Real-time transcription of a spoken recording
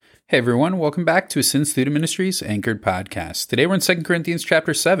Hey everyone, welcome back to Sin Student Ministries Anchored Podcast. Today we're in 2 Corinthians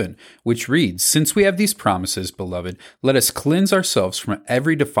chapter 7, which reads, "Since we have these promises, beloved, let us cleanse ourselves from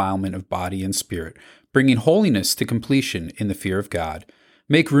every defilement of body and spirit, bringing holiness to completion in the fear of God.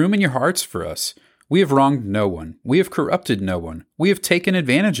 Make room in your hearts for us. We have wronged no one. We have corrupted no one. We have taken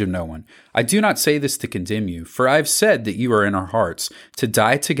advantage of no one. I do not say this to condemn you, for I have said that you are in our hearts, to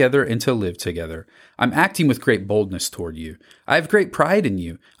die together and to live together. I'm acting with great boldness toward you. I have great pride in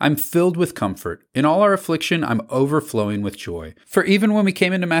you. I'm filled with comfort. In all our affliction, I'm overflowing with joy. For even when we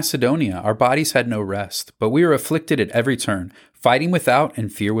came into Macedonia, our bodies had no rest, but we were afflicted at every turn, fighting without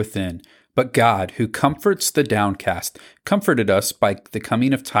and fear within. But God, who comforts the downcast, comforted us by the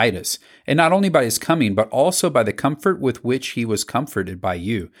coming of Titus, and not only by his coming, but also by the comfort with which he was comforted by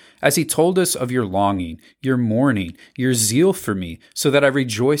you, as he told us of your longing, your mourning, your zeal for me, so that I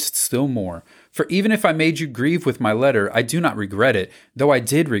rejoiced still more. For even if I made you grieve with my letter, I do not regret it, though I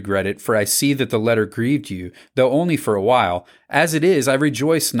did regret it, for I see that the letter grieved you, though only for a while. As it is, I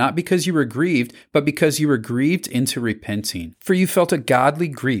rejoice not because you were grieved, but because you were grieved into repenting. For you felt a godly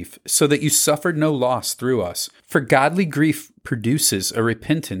grief, so that you suffered no loss through us. For godly grief produces a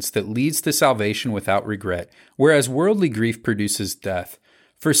repentance that leads to salvation without regret, whereas worldly grief produces death.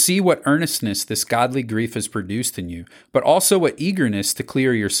 For see what earnestness this godly grief has produced in you, but also what eagerness to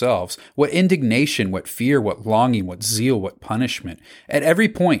clear yourselves, what indignation, what fear, what longing, what zeal, what punishment. At every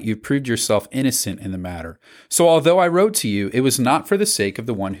point you've proved yourself innocent in the matter. So although I wrote to you, it was not for the sake of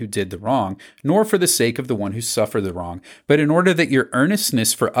the one who did the wrong, nor for the sake of the one who suffered the wrong, but in order that your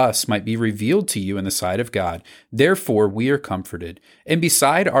earnestness for us might be revealed to you in the sight of God. Therefore we are comforted. And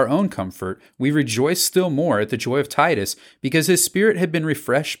beside our own comfort, we rejoice still more at the joy of Titus, because his spirit had been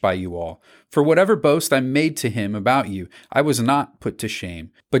refreshed by you all. For whatever boast I made to him about you, I was not put to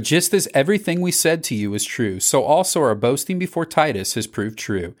shame. But just as everything we said to you is true, so also our boasting before Titus has proved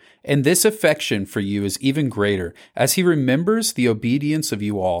true. And this affection for you is even greater, as he remembers the obedience of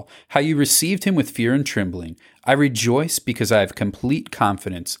you all, how you received him with fear and trembling. I rejoice because I have complete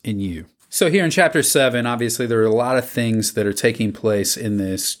confidence in you." So here in chapter 7, obviously there are a lot of things that are taking place in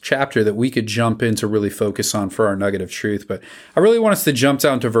this chapter that we could jump in to really focus on for our nugget of truth. But I really want us to jump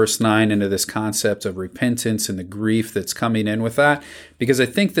down to verse 9 into this concept of repentance and the grief that's coming in with that, because I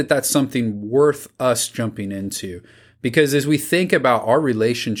think that that's something worth us jumping into. Because as we think about our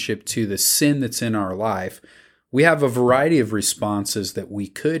relationship to the sin that's in our life, we have a variety of responses that we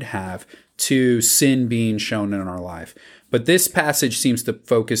could have to sin being shown in our life. But this passage seems to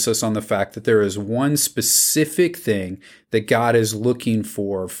focus us on the fact that there is one specific thing that God is looking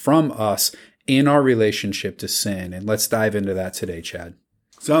for from us in our relationship to sin. And let's dive into that today, Chad.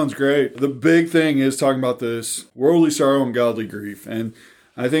 Sounds great. The big thing is talking about this worldly sorrow and godly grief. And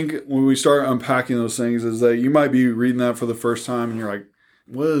I think when we start unpacking those things is that you might be reading that for the first time and you're like,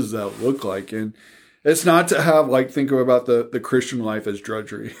 what does that look like? And it's not to have, think about the Christian life as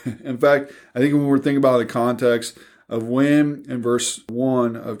drudgery. In fact, I think when we're thinking about the context of when, in verse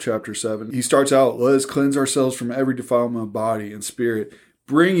 1 of chapter 7, he starts out, let us cleanse ourselves from every defilement of body and spirit,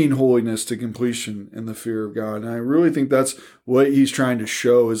 bringing holiness to completion in the fear of God. And I really think that's what he's trying to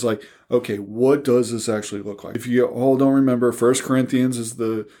show is okay, what does this actually look like? If you all don't remember, 1 Corinthians is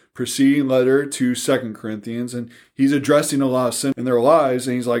the preceding letter to 2 Corinthians, and he's addressing a lot of sin in their lives,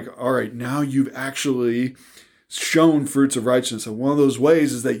 and he's like, all right, now you've actually shown fruits of righteousness. And one of those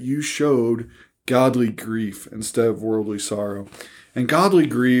ways is that you showed godly grief instead of worldly sorrow. And godly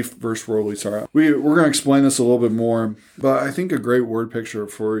grief versus worldly sorrow. We're going to explain this a little bit more, but I think a great word picture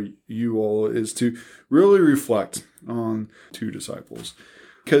for you all is to really reflect on two disciples.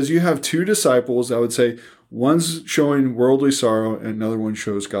 Because you have two disciples, I would say, one's showing worldly sorrow and another one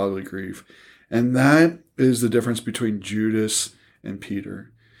shows godly grief. And that is the difference between Judas and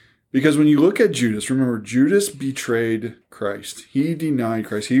Peter. Because when you look at Judas, remember, Judas betrayed Christ. He denied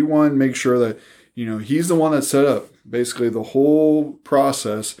Christ. He wanted to make sure that, he's the one that set up basically the whole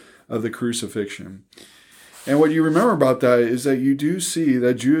process of the crucifixion. And what you remember about that is that you do see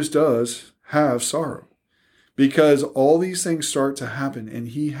that Judas does have sorrow. Because all these things start to happen and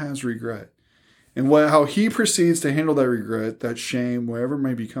he has regret. And how he proceeds to handle that regret, that shame, whatever it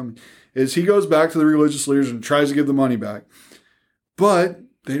may be coming, is he goes back to the religious leaders and tries to give the money back. But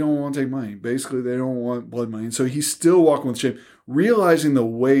they don't want to take money. Basically, they don't want blood money. And so he's still walking with shame, realizing the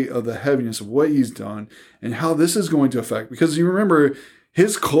weight of the heaviness of what he's done and how this is going to affect. Because you remember,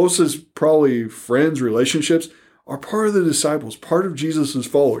 his closest probably friends, relationships, are part of the disciples, part of Jesus'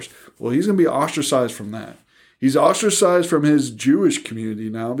 followers. Well, he's going to be ostracized from that. He's ostracized from his Jewish community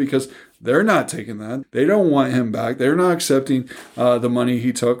now because they're not taking that. They don't want him back. They're not accepting the money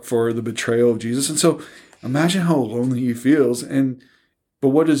he took for the betrayal of Jesus. And so imagine how lonely he feels. And But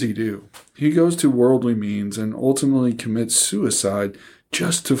what does he do? He goes to worldly means and ultimately commits suicide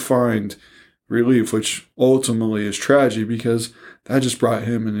just to find relief, which ultimately is tragedy because that just brought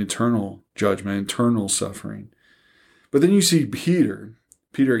him an eternal judgment, eternal suffering. But then you see Peter.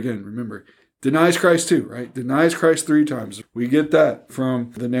 Peter, again, remember, denies Christ too, right? Denies Christ 3 times. We get that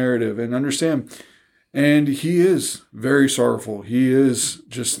from the narrative and understand. And he is very sorrowful. He is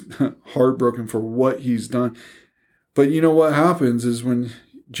just heartbroken for what he's done. But you know what happens is when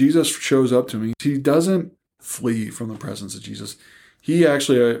Jesus shows up to me, he doesn't flee from the presence of Jesus. He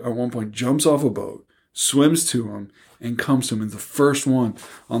actually, at one point, jumps off a boat, swims to him, and comes to him as the first one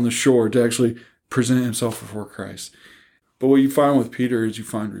on the shore to actually present himself before Christ. But what you find with Peter is you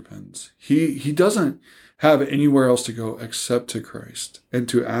find repentance. He doesn't have anywhere else to go except to Christ and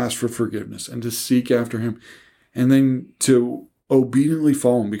to ask for forgiveness and to seek after him and then to obediently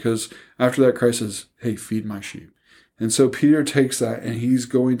follow him, because after that Christ says, hey, feed my sheep. And so Peter takes that and he's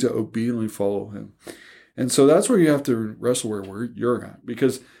going to obediently follow him. And so that's where you have to wrestle where you're at.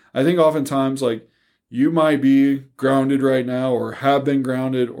 Because I think oftentimes, like, you might be grounded right now or have been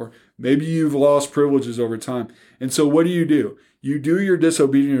grounded, or maybe you've lost privileges over time. And so what do? You do your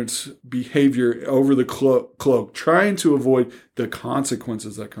disobedience behavior over the cloak, trying to avoid the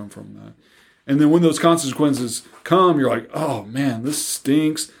consequences that come from that. And then when those consequences come, you're like, oh man, this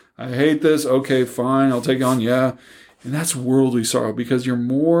stinks. I hate this. Okay, fine. I'll take it on. Yeah. And that's worldly sorrow because you're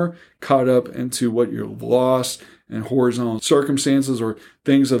more caught up into what you've lost and horizontal circumstances or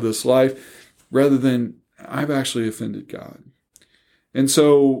things of this life rather than I've actually offended God. And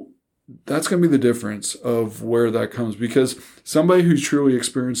so that's going to be the difference of where that comes, because somebody who's truly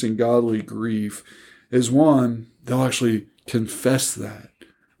experiencing godly grief is one, they'll actually confess that.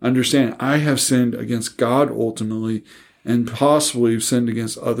 Understand, I have sinned against God ultimately and possibly sinned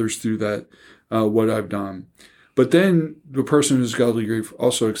against others through that, what I've done. But then the person who's godly grief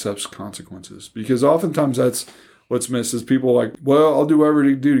also accepts consequences, because oftentimes that's what's missed is people like, well, I'll do whatever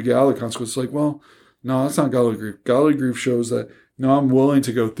to do to get out of the consequences. Like, well, no, that's not godly grief. Godly grief shows that, no, I'm willing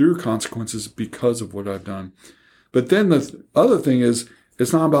to go through consequences because of what I've done. But then the other thing is,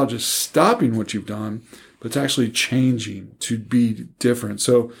 it's not about just stopping what you've done, but it's actually changing to be different.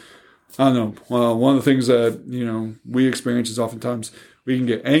 So I don't know. Well, one of the things that, we experience is oftentimes we can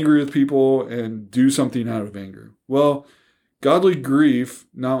get angry with people and do something out of anger. Well, godly grief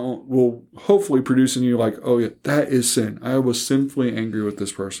now will hopefully produce in you like, oh yeah, that is sin. I was sinfully angry with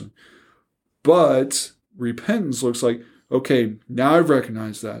this person. But repentance looks like, okay, now I've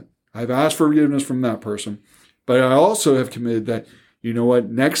recognized that. I've asked for forgiveness from that person. But I also have committed that, you know what,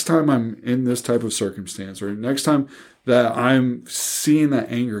 next time I'm in this type of circumstance, or next time that I'm seeing that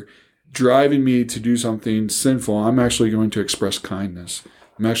anger driving me to do something sinful, I'm actually going to express kindness.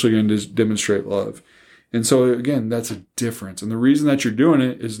 I'm actually going to demonstrate love. And so again, that's a difference. And the reason that you're doing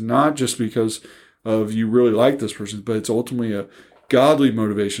it is not just because of you really like this person, but it's ultimately a godly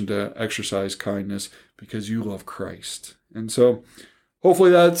motivation to exercise kindness because you love Christ. And so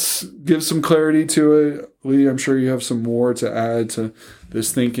hopefully that gives some clarity to it. Lee, I'm sure you have some more to add to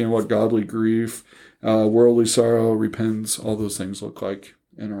this thinking, what godly grief, worldly sorrow, repentance, all those things look like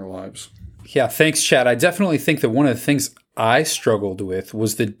in our lives. Yeah, thanks, Chad. I definitely think that one of the things I struggled with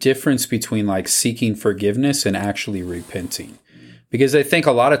was the difference between like seeking forgiveness and actually repenting. Because I think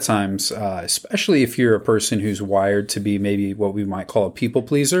a lot of times, especially if you're a person who's wired to be maybe what we might call a people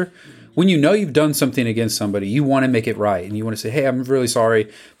pleaser, when you know you've done something against somebody, you want to make it right. And you want to say, hey, I'm really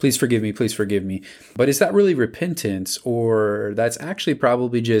sorry. Please forgive me. Please forgive me. But is that really repentance? Or that's actually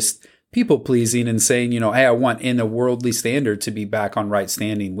probably just people pleasing and saying, hey, I want in a worldly standard to be back on right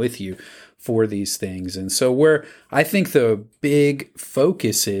standing with you for these things. And so where I think the big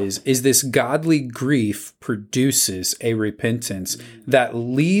focus is this godly grief produces a repentance that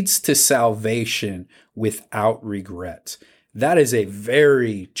leads to salvation without regret. That is a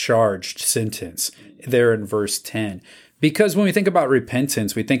very charged sentence there in verse 10. Because when we think about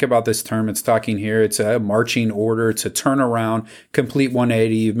repentance, we think about this term it's talking here. It's a marching order to turn around, complete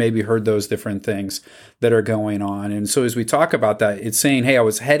 180. You've maybe heard those different things that are going on. And so as we talk about that, it's saying, hey, I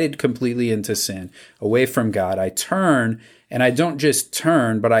was headed completely into sin, away from God. I turn, and I don't just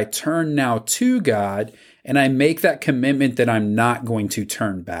turn, but I turn now to God, and I make that commitment that I'm not going to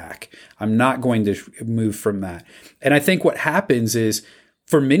turn back. I'm not going to move from that. And I think what happens is,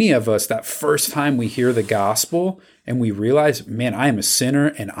 for many of us, that first time we hear the gospel, and we realize, man, I am a sinner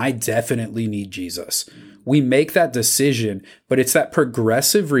and I definitely need Jesus. We make that decision, but it's that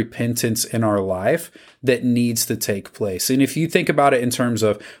progressive repentance in our life that needs to take place. And if you think about it in terms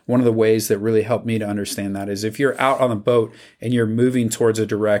of one of the ways that really helped me to understand that is if you're out on a boat and you're moving towards a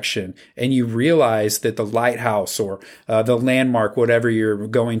direction and you realize that the lighthouse or the landmark, whatever you're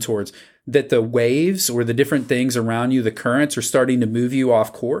going towards, that the waves or the different things around you, the currents are starting to move you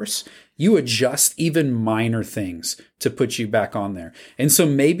off course, you adjust even minor things to put you back on there. And so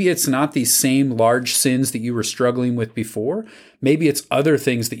maybe it's not these same large sins that you were struggling with before. Maybe it's other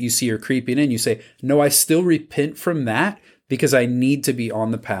things that you see are creeping in. You say, no, I still repent from that because I need to be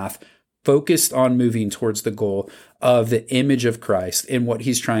on the path focused on moving towards the goal of the image of Christ and what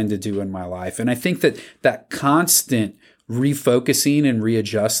he's trying to do in my life. And I think that that constant refocusing and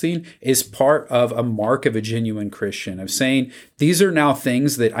readjusting is part of a mark of a genuine Christian, of saying, these are now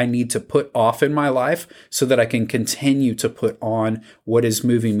things that I need to put off in my life so that I can continue to put on what is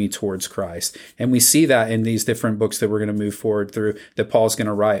moving me towards Christ. And we see that in these different books that we're going to move forward through that Paul's going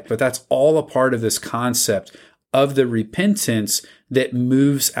to write. But that's all a part of this concept of the repentance that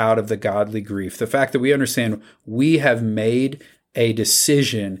moves out of the godly grief. The fact that we understand we have made a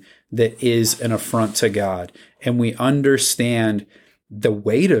decision that is an affront to God. And we understand the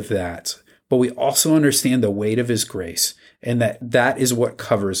weight of that, but we also understand the weight of his grace, and that is what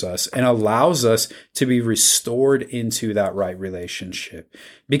covers us and allows us to be restored into that right relationship.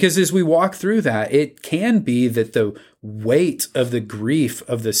 Because as we walk through that, it can be that the weight of the grief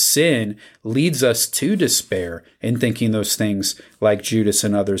of the sin leads us to despair in thinking those things like Judas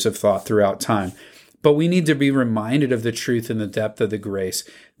and others have thought throughout time. But we need to be reminded of the truth and the depth of the grace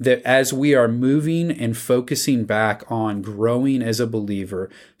that as we are moving and focusing back on growing as a believer,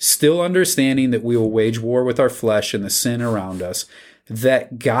 still understanding that we will wage war with our flesh and the sin around us,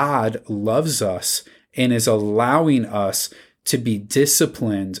 that God loves us and is allowing us to be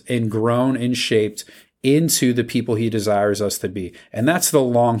disciplined and grown and shaped into the people he desires us to be. And that's the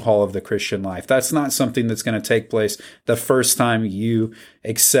long haul of the Christian life. That's not something that's going to take place the first time you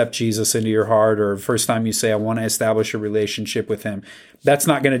accept Jesus into your heart or the first time you say, I want to establish a relationship with him. That's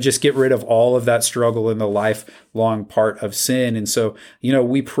not going to just get rid of all of that struggle in the lifelong part of sin. And so,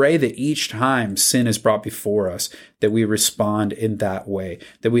 we pray that each time sin is brought before us, that we respond in that way,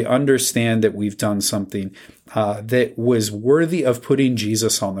 that we understand that we've done something that was worthy of putting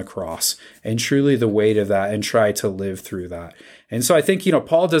Jesus on the cross and truly the weight of that and try to live through that. And so I think,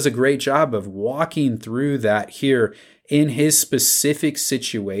 Paul does a great job of walking through that here in his specific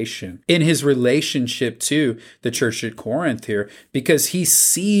situation, in his relationship to the church at Corinth here, because he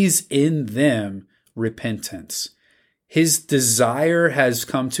sees in them repentance. His desire has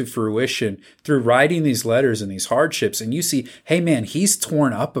come to fruition through writing these letters and these hardships. And you see, hey man, he's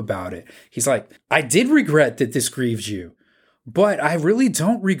torn up about it. He's like, I did regret that this grieved you, but I really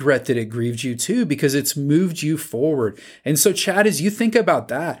don't regret that it grieved you too, because it's moved you forward. And so Chad, as you think about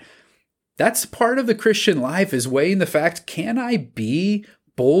that, that's part of the Christian life, is weighing the fact, can I be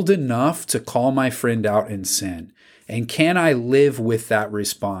bold enough to call my friend out in sin? And can I live with that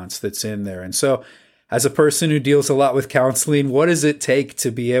response that's in there? And so as a person who deals a lot with counseling, what does it take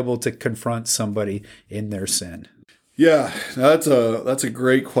to be able to confront somebody in their sin? Yeah, that's a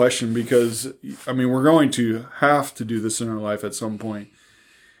great question, because, we're going to have to do this in our life at some point.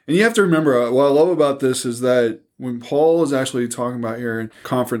 And you have to remember, what I love about this is that when Paul is actually talking about here and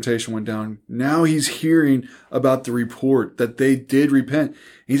confrontation went down, now he's hearing about the report that they did repent.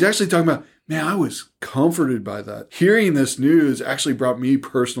 He's actually talking about, man, I was comforted by that. Hearing this news actually brought me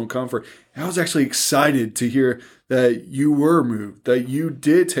personal comfort. And I was actually excited to hear that you were moved, that you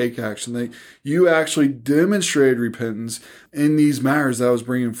did take action, that you actually demonstrated repentance in these matters that I was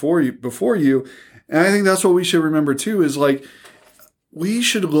bringing before you. And I think that's what we should remember too, is like, we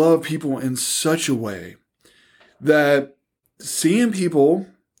should love people in such a way that seeing people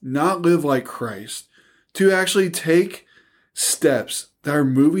not live like Christ, to actually take steps that are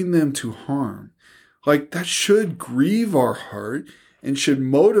moving them to harm, like that should grieve our heart and should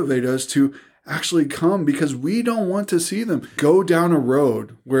motivate us to actually come, because we don't want to see them go down a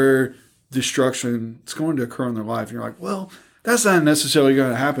road where destruction is going to occur in their life. And you're like, well, that's not necessarily going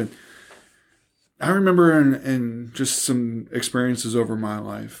to happen. I remember in just some experiences over my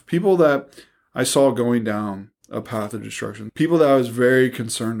life, people that I saw going down a path of destruction, people that I was very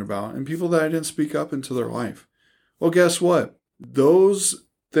concerned about, and people that I didn't speak up into their life. Well, guess what? Those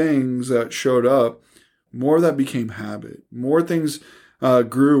things that showed up, more that became habit. More things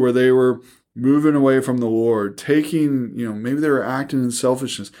grew where they were moving away from the Lord, taking, maybe they were acting in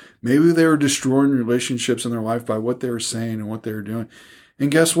selfishness. Maybe they were destroying relationships in their life by what they were saying and what they were doing. And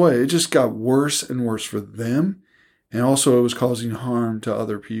guess what? It just got worse and worse for them And also it was causing harm to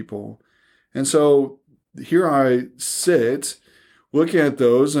other people. And so here I sit looking at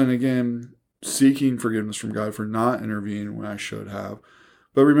those and again, seeking forgiveness from God for not intervening when I should have.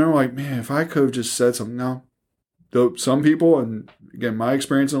 But remember, like, man, if I could have just said something. Now, though some people, and again, my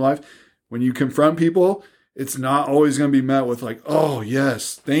experience in life, when you confront people, it's not always going to be met with like, oh,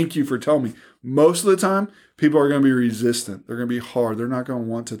 yes, thank you for telling me. Most of the time, people are going to be resistant. They're going to be hard. They're not going to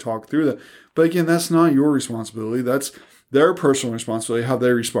want to talk through that. But again, that's not your responsibility. That's their personal responsibility, how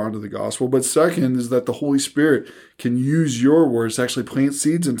they respond to the gospel. But second is that the Holy Spirit can use your words to actually plant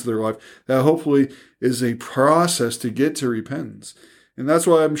seeds into their life that hopefully is a process to get to repentance. And that's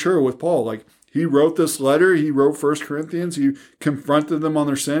why I'm sure with Paul, like, he wrote this letter, he wrote 1 Corinthians, he confronted them on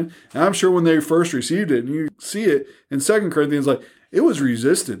their sin. And I'm sure when they first received it, and you see it in 2 Corinthians, like, it was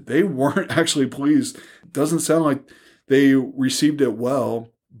resisted. They weren't actually pleased. It doesn't sound like they received it well,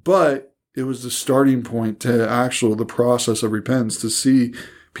 but it was the starting point to the process of repentance, to see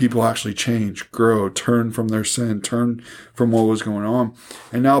people actually change, grow, turn from their sin, turn from what was going on.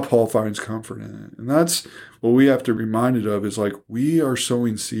 And now Paul finds comfort in it. And that's what we have to be reminded of, is like, we are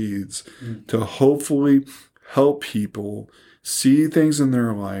sowing seeds to hopefully help people see things in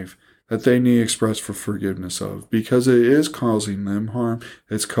their life that they need to express for forgiveness of, because it is causing them harm,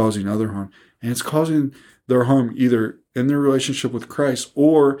 it's causing other harm, and it's causing their harm either in their relationship with Christ,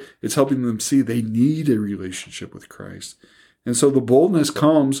 or it's helping them see they need a relationship with Christ. And so the boldness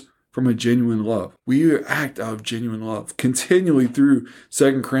comes from a genuine love. We act out of genuine love continually through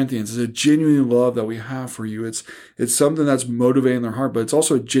 2 Corinthians. It's a genuine love that we have for you. It's something that's motivating their heart, but it's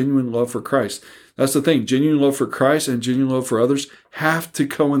also a genuine love for Christ. That's the thing. Genuine love for Christ and genuine love for others have to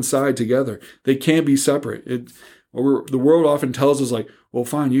coincide together. They can't be separate. The world often tells us, like, well,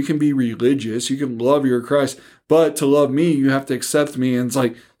 fine, you can be religious, you can love your Christ, but to love me, you have to accept me. And it's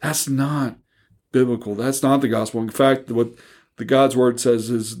like, that's not biblical. That's not the gospel. In fact, what the God's word says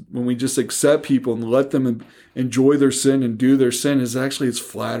is when we just accept people and let them enjoy their sin and do their sin, it's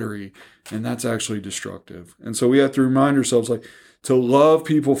flattery, and that's actually destructive. And so we have to remind ourselves, like, to love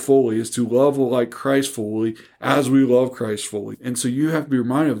people fully is to love like Christ fully as we love Christ fully. And so you have to be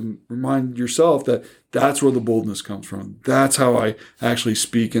remind yourself that that's where the boldness comes from. That's how I actually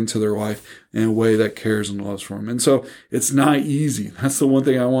speak into their life in a way that cares and loves for them. And so it's not easy. That's the one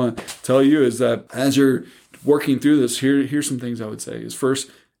thing I want to tell you, is that as you're working through this, here's some things I would say is,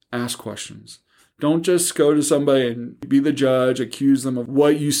 first, ask questions. Don't just go to somebody and be the judge, accuse them of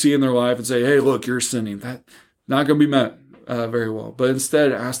what you see in their life and say, hey, look, you're sinning. That's not going to be met very well. But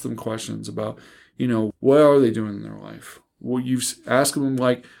instead, ask them questions about, what are they doing in their life? Well, you ask them,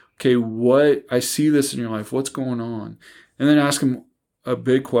 like, okay, I see this in your life. What's going on? And then ask them a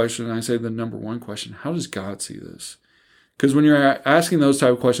big question. And I say the number one question, how does God see this? Because when you're asking those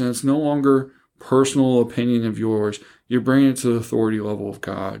type of questions, it's no longer personal opinion of yours. You're bringing it to the authority level of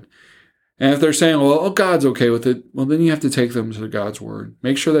God. And if they're saying, well, God's okay with it, well, then you have to take them to God's word.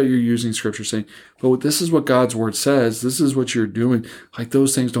 Make sure that you're using scripture saying, but this is what God's word says. This is what you're doing. Like,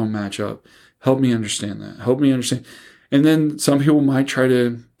 those things don't match up. Help me understand that. Help me understand. And then some people might try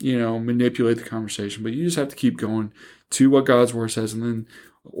to, manipulate the conversation, but you just have to keep going to what God's word says. And then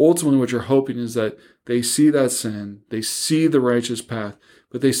ultimately what you're hoping is that they see that sin, they see the righteous path,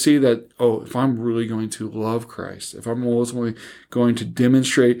 but they see that, if I'm really going to love Christ, if I'm ultimately going to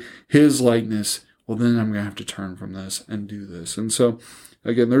demonstrate his likeness, well, then I'm going to have to turn from this and do this. And so,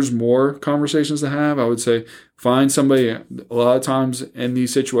 again, there's more conversations to have. I would say find somebody. A lot of times in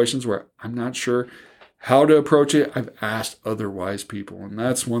these situations where I'm not sure how to approach it, I've asked other wise people. And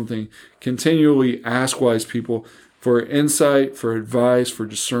that's one thing. Continually ask wise people for insight, for advice, for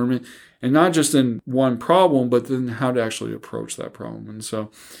discernment. And not just in one problem, but then how to actually approach that problem. And so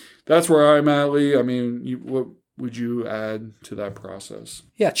that's where I'm at, Lee. I mean, what would you add to that process?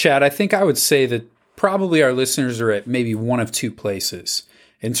 Yeah, Chad, I think I would say that probably our listeners are at maybe one of two places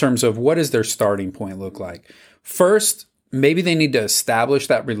in terms of what does their starting point look like. First, maybe they need to establish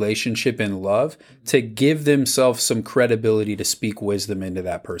that relationship in love to give themselves some credibility to speak wisdom into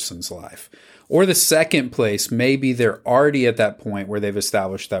that person's life. Or the second place, maybe they're already at that point where they've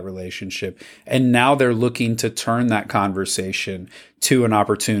established that relationship, and now they're looking to turn that conversation to an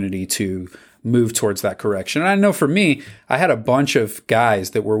opportunity to move towards that correction. And I know for me, I had a bunch of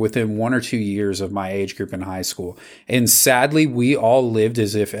guys that were within 1 or 2 years of my age group in high school. And sadly, we all lived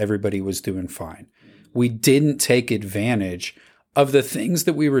as if everybody was doing fine. We didn't take advantage of the things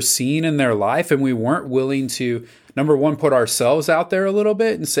that we were seeing in their life, and we weren't willing to, number one, put ourselves out there a little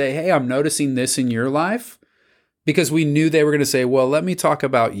bit and say, hey, I'm noticing this in your life, because we knew they were going to say, well, let me talk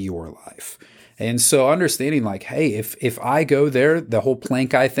about your life. And so understanding like, hey, if I go there, the whole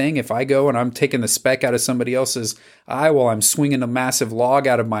plank eye thing, if I go and I'm taking the speck out of somebody else's eye while I'm swinging a massive log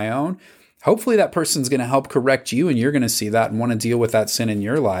out of my own, hopefully that person's going to help correct you and you're going to see that and want to deal with that sin in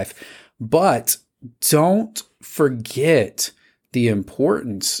your life. But don't forget the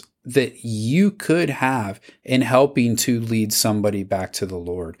importance that you could have in helping to lead somebody back to the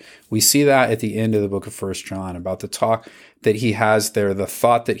Lord. We see that at the end of the book of 1 John about the talk that he has there, the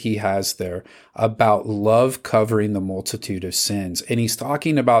thought that he has there about love covering the multitude of sins. And he's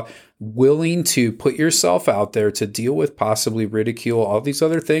talking about willing to put yourself out there to deal with possibly ridicule, all these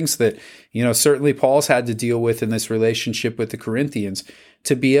other things that, certainly Paul's had to deal with in this relationship with the Corinthians,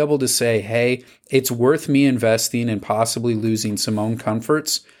 to be able to say, hey, it's worth me investing and possibly losing some own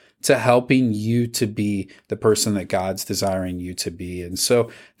comforts to helping you to be the person that God's desiring you to be. And so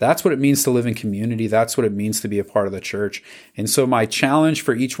that's what it means to live in community. That's what it means to be a part of the church. And so my challenge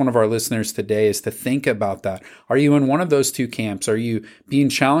for each one of our listeners today is to think about that. Are you in one of those two camps? Are you being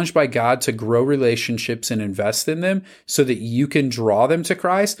challenged by God to grow relationships and invest in them so that you can draw them to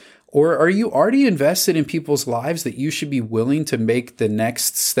Christ? Or are you already invested in people's lives that you should be willing to make the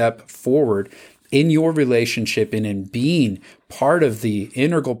next step forward in your relationship and in being part of the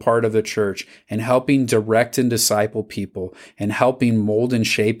integral part of the church and helping direct and disciple people and helping mold and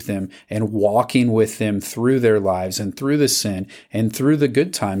shape them and walking with them through their lives and through the sin and through the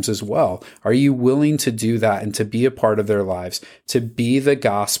good times as well? Are you willing to do that and to be a part of their lives, to be the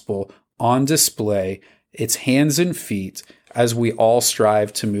gospel on display, its hands and feet, as we all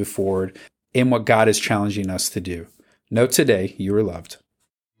strive to move forward in what God is challenging us to do? Know today you are loved.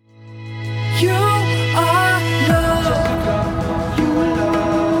 You